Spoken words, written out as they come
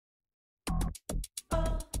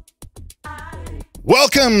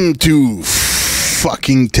Welcome to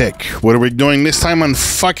Fucking Tech. What are we doing this time on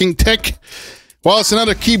Fucking Tech? Well, it's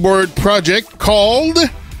another keyboard project called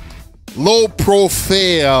Low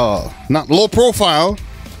Profile. Not low profile,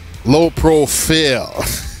 low profile.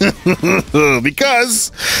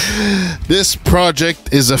 Because this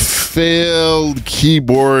project is a failed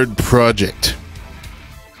keyboard project.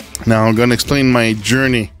 Now I'm going to explain my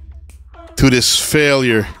journey to this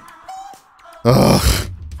failure. Ugh.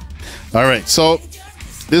 All right, so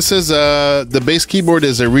this is the base keyboard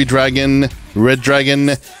is a Redragon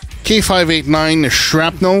K589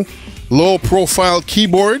 Shrapnel low profile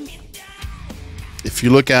keyboard. If you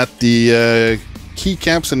look at the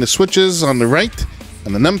keycaps and the switches on the right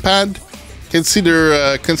and the numpad, you can see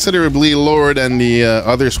they're considerably lower than the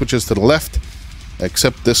other switches to the left,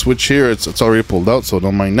 except this switch here. It's already pulled out, so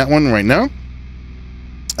don't mind that one right now.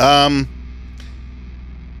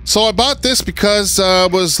 So I bought this because I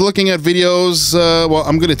was looking at videos. Well,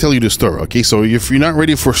 I'm going to tell you the story, okay? So if you're not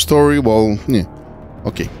ready for story, well, yeah,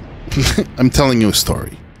 okay. I'm telling you a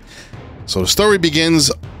story. So the story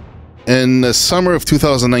begins in the summer of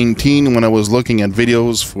 2019 when I was looking at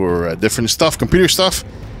videos for different stuff, computer stuff.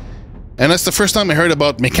 And that's the first time I heard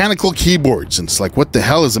about mechanical keyboards. And it's like, what the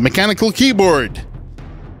hell is a mechanical keyboard?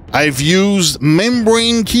 I've used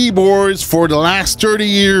membrane keyboards for the last 30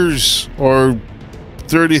 years or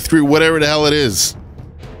 33, whatever the hell it is.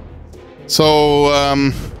 So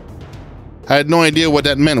I had no idea what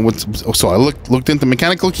that meant. So I looked into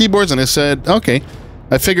mechanical keyboards and I said, okay.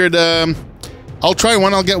 I figured I'll try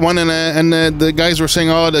one, I'll get one. And the guys were saying,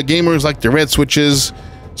 oh, the gamers like the red switches.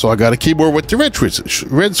 So I got a keyboard with the red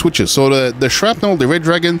switches. So the Shrapnel, the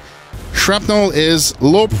Redragon Shrapnel is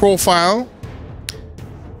low profile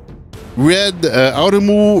red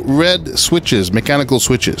Outemu red switches, mechanical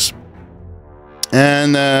switches.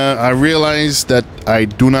 And I realized that I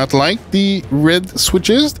do not like the red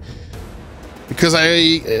switches because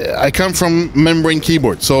I come from membrane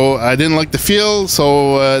keyboard, so I didn't like the feel.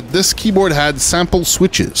 So this keyboard had sample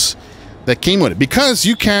switches that came with it because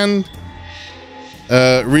you can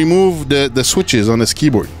remove the switches on this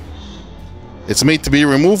keyboard. It's made to be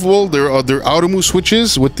removable. They're Outemu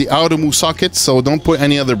switches with the Outemu sockets, so don't put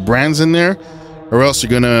any other brands in there, or else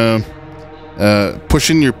you're gonna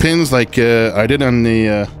push in your pins like I did on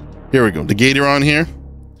the here we go, the Gatoron here.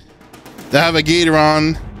 They have a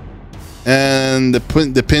Gatoron and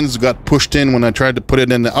the pins got pushed in when I tried to put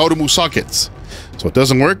it in the Outemu sockets, so it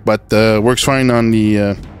doesn't work, but works fine on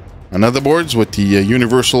the on other boards with the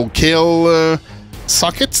universal Kale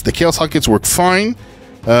sockets. The Kale sockets work fine.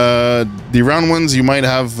 The round ones you might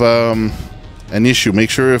have an issue.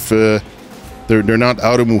 Make sure if they're not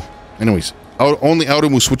Outemu. Anyways, only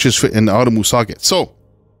Outemu switches fit in the Outemu socket. So,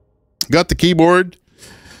 got the keyboard,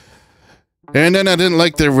 and then I didn't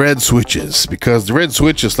like the red switches because the red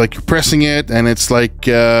switch is like you're pressing it, and it's like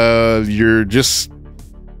you're just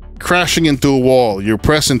crashing into a wall. You're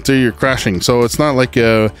pressing till you're crashing. So it's not like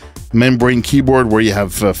a membrane keyboard where you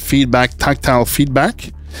have feedback, tactile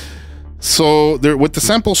feedback. So there, with the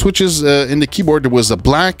sample switches in the keyboard, there was a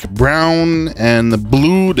black, brown, and the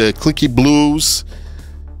blue, the clicky blues.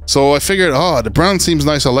 So I figured, oh, the brown seems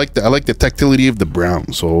nice. I like the tactility of the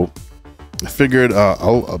brown. So I figured,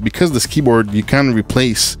 because this keyboard you can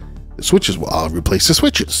replace the switches. Well, I'll replace the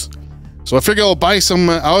switches. So I figured I'll buy some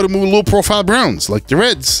Outemu low-profile browns like the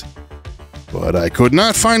reds. But I could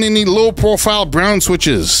not find any low-profile brown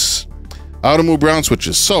switches, Outemu brown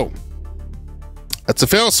switches. So that's a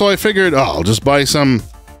fail. So I figured, I'll just buy some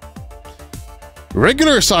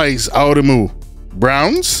regular size Outemu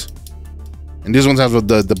browns. And these ones have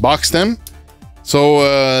the box stem.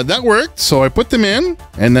 So that worked. So I put them in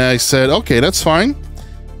and I said, okay, that's fine.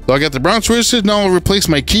 So I got the brown switches. Now I'll replace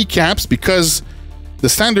my keycaps because the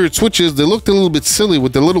standard switches, they looked a little bit silly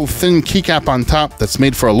with the little thin keycap on top that's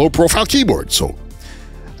made for a low profile keyboard. So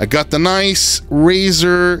I got the nice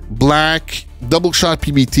Razer black doubleshot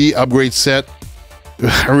PBT upgrade set.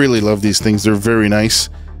 I really love these things. They're very nice.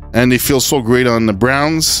 And they feel so great on the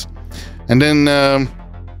browns. And then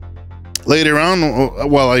later on,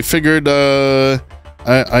 well, I figured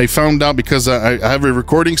I found out because I have a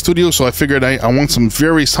recording studio, so I figured I want some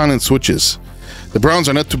very silent switches. The browns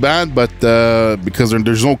are not too bad, but because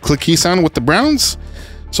there's no clicky sound with the browns,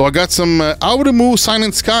 so I got some Outemu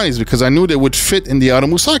Silent Skies because I knew they would fit in the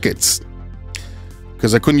Outemu sockets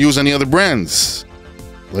because I couldn't use any other brands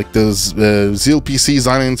like the ZLPC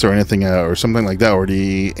Silence or anything or something like that, or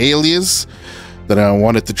the Alias that I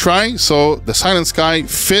wanted to try. So the Silent Sky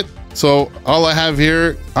fit. So all I have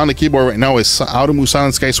here on the keyboard right now is Outemu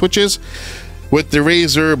Silent Sky switches with the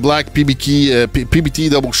Razer black PBT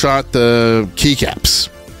double shot keycaps.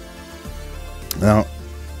 Now,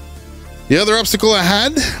 the other obstacle I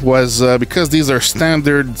had was because these are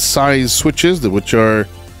standard size switches, which are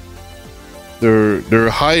they're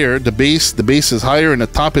higher. The base is higher and the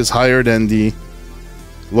top is higher than the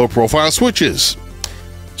low profile switches.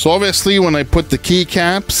 So obviously, when I put the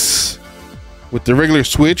keycaps with the regular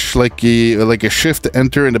switch, like a shift to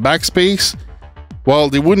enter in the backspace, well,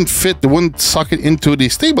 they wouldn't fit. They wouldn't socket into the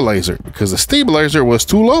stabilizer because the stabilizer was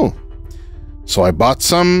too low. So I bought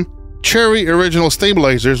some Cherry original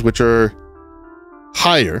stabilizers, which are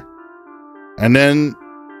higher, and then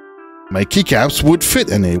my keycaps would fit,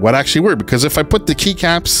 and they would actually work. Because if I put the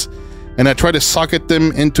keycaps and I try to socket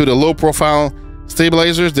them into the low profile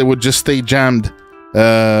stabilizers, they would just stay jammed,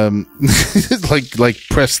 like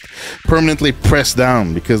permanently pressed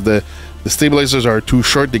down, because the stabilizers are too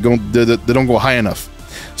short. They don't go high enough.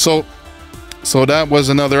 So that was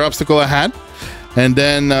another obstacle I had. And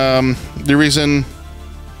then the reason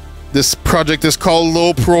this project is called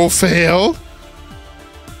Low ProFail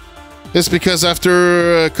is because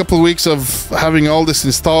after a couple of weeks of having all this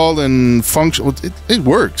installed and function, it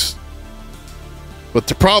works. But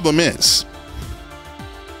the problem is,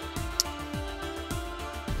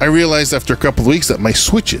 I realized after a couple of weeks that my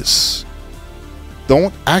switches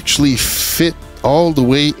don't actually fit all the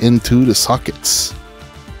way into the sockets,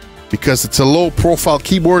 because it's a low profile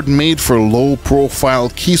keyboard made for low profile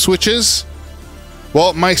key switches.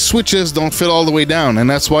 Well, my switches don't fit all the way down, and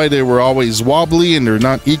that's why they were always wobbly and they're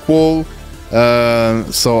not equal.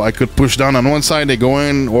 So I could push down on one side, they go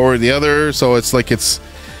in, or the other. So it's like it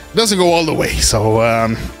doesn't go all the way. So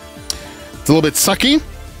it's a little bit sucky.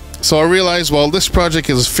 So I realized, well, this project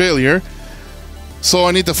is a failure. So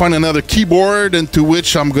I need to find another keyboard into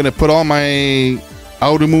which I'm going to put all my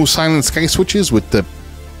Outemu Silent Sky switches with the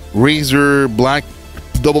Razer black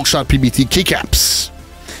double-shot PBT Keycaps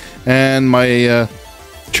and my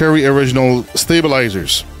Cherry original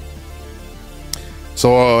stabilizers.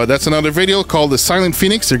 So that's another video called the Silent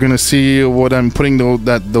Phoenix. You're gonna see what I'm putting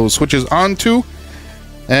those switches onto,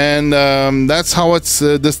 and that's how it's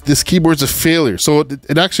this keyboard's a failure. So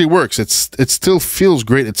it actually works. It still feels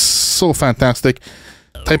great. It's so fantastic.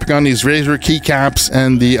 Typing on these Razer keycaps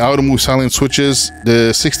and the Outemu Silent switches,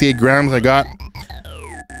 the 68 grams I got.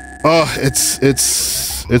 Oh,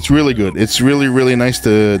 it's really good. It's really nice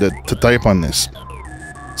to type on this.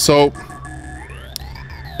 So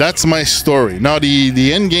that's my story. Now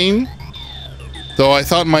the end game. So I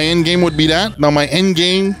thought my end game would be that. Now my end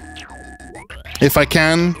game, if I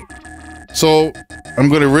can, so I'm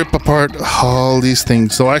gonna rip apart all these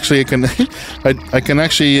things. So actually, I can I can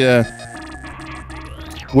actually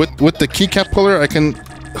with the keycap puller, I can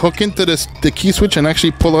hook into the key switch and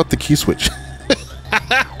actually pull out the key switch.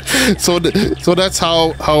 So that's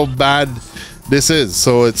how bad this is.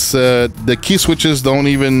 So it's the key switches don't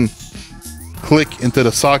even click into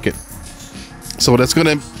the socket. So that's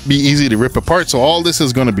gonna be easy to rip apart. So all this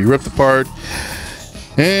is gonna be ripped apart,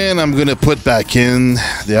 and I'm gonna put back in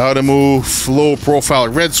the Outemu low profile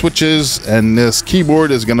red switches, and this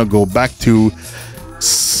keyboard is gonna go back to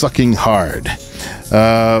sucking hard.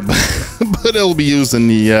 But it'll be used in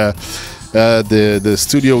the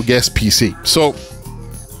studio guest PC. So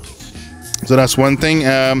that's one thing.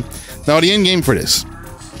 Now the end game for this,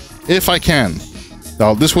 if I can.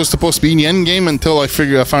 Now this was supposed to be the end game until I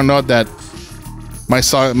found out that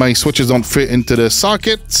my switches don't fit into the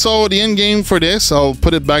socket. So the end game for this, I'll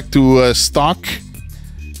put it back to stock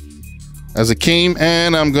as it came,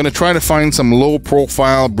 and I'm gonna try to find some low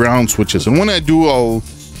profile brown switches. And when I do, I'll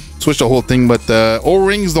switch the whole thing. But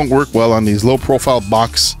O-rings don't work well on these low profile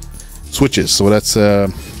box switches, so that's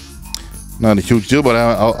not a huge deal. But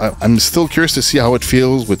I'm still curious to see how it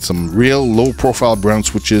feels with some real low profile brown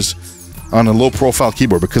switches on a low profile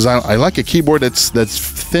keyboard, because I like a keyboard that's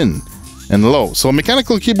thin and low. So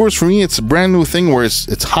mechanical keyboards for me, it's a brand new thing where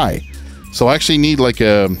it's high. So I actually need like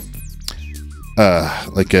a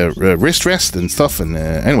wrist rest and stuff. And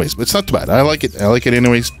anyways, but it's not too bad. I like it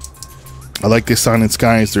anyways. I like the Silent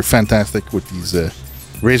Skies. They're fantastic with these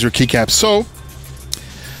Razer keycaps. So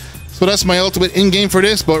that's my ultimate in-game for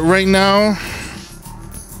this. But right now,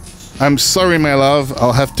 I'm sorry, my love,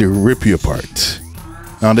 I'll have to rip you apart.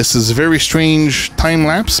 Now this is a very strange time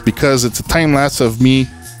lapse, because it's a time lapse of me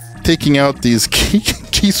taking out these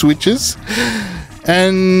key switches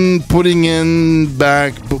and putting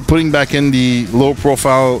back in the low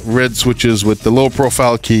profile red switches with the low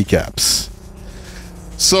profile keycaps.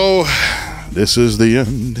 So this is the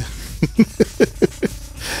end.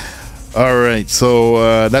 All right,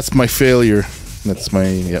 so that's my failure. That's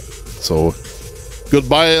my So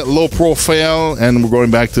goodbye low profile, and we're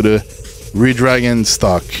going back to the Redragon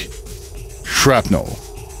stock Shrapnel.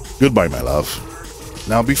 Goodbye, my love.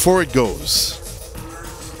 Now, before it goes,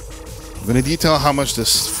 I'm going to detail how much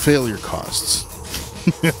this failure costs.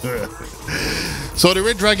 So the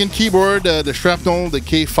Redragon keyboard, the Shrapnel, the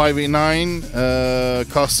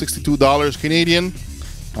K589, costs $62 Canadian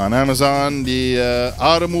on Amazon. The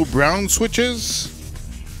Outemu brown switches,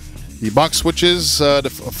 the box switches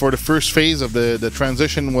for the first phase of the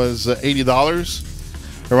transition was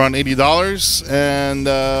 $80, around $80, and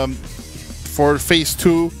for phase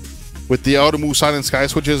 2 with the Outemu Silent Sky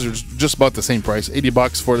switches, are just about the same price,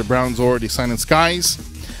 $80 for the browns or the Silent Skies.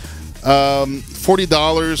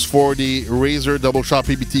 $40 for the Razer doubleshot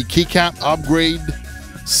PBT Keycap upgrade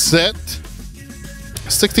set.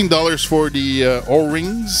 $16 for the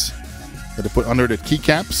O-rings that I put under the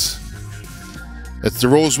keycaps. It's the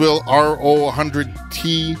Rosewill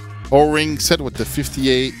RO100T O-ring set with the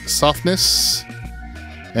 58 softness.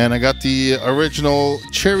 And I got the original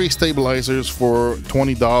cherry stabilizers for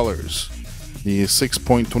 $20. The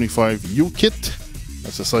 6.25 U kit.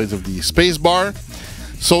 That's the size of the space bar.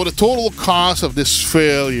 So the total cost of this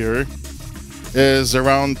failure is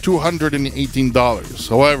around $218.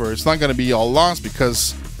 However, it's not going to be all lost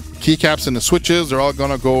because keycaps and the switches, they're all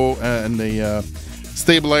going to go, and the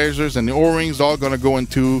stabilizers and the O-rings, all going to go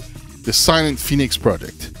into the Silent Phoenix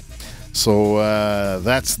project. So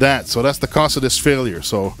that's that. So that's the cost of this failure.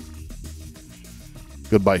 So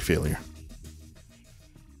goodbye, failure.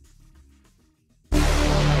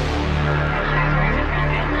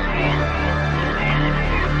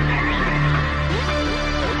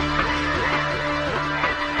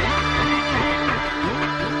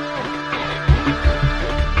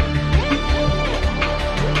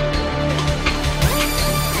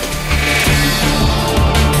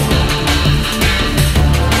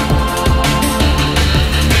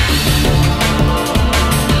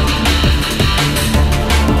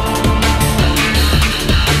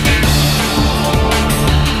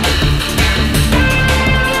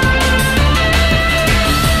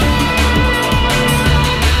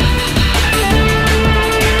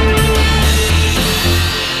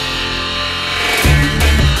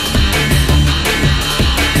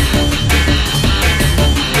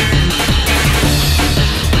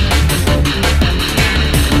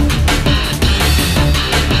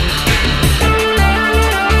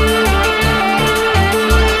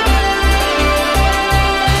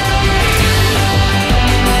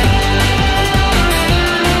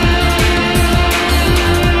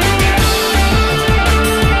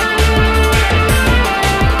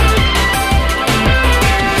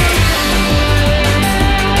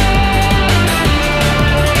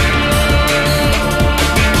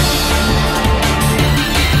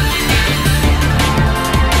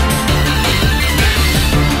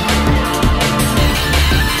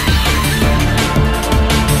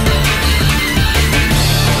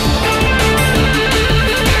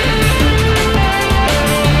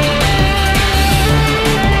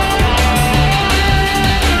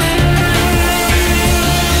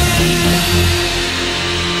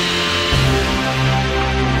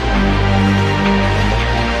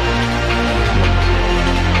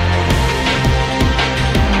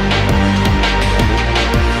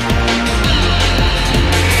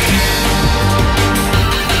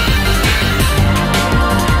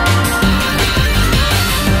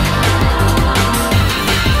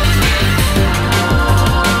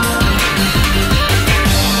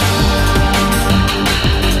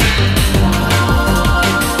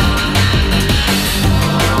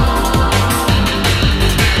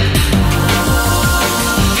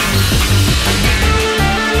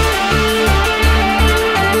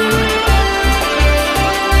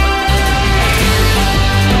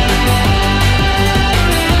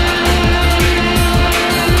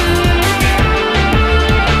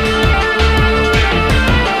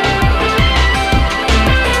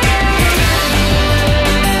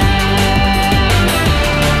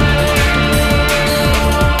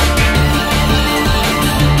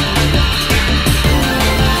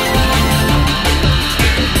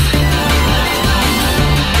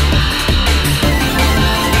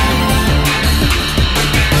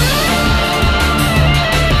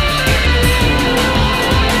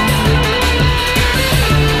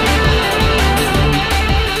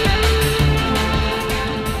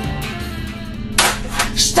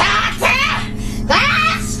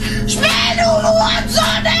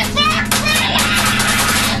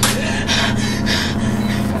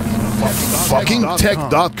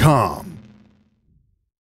 fuckingtech.com.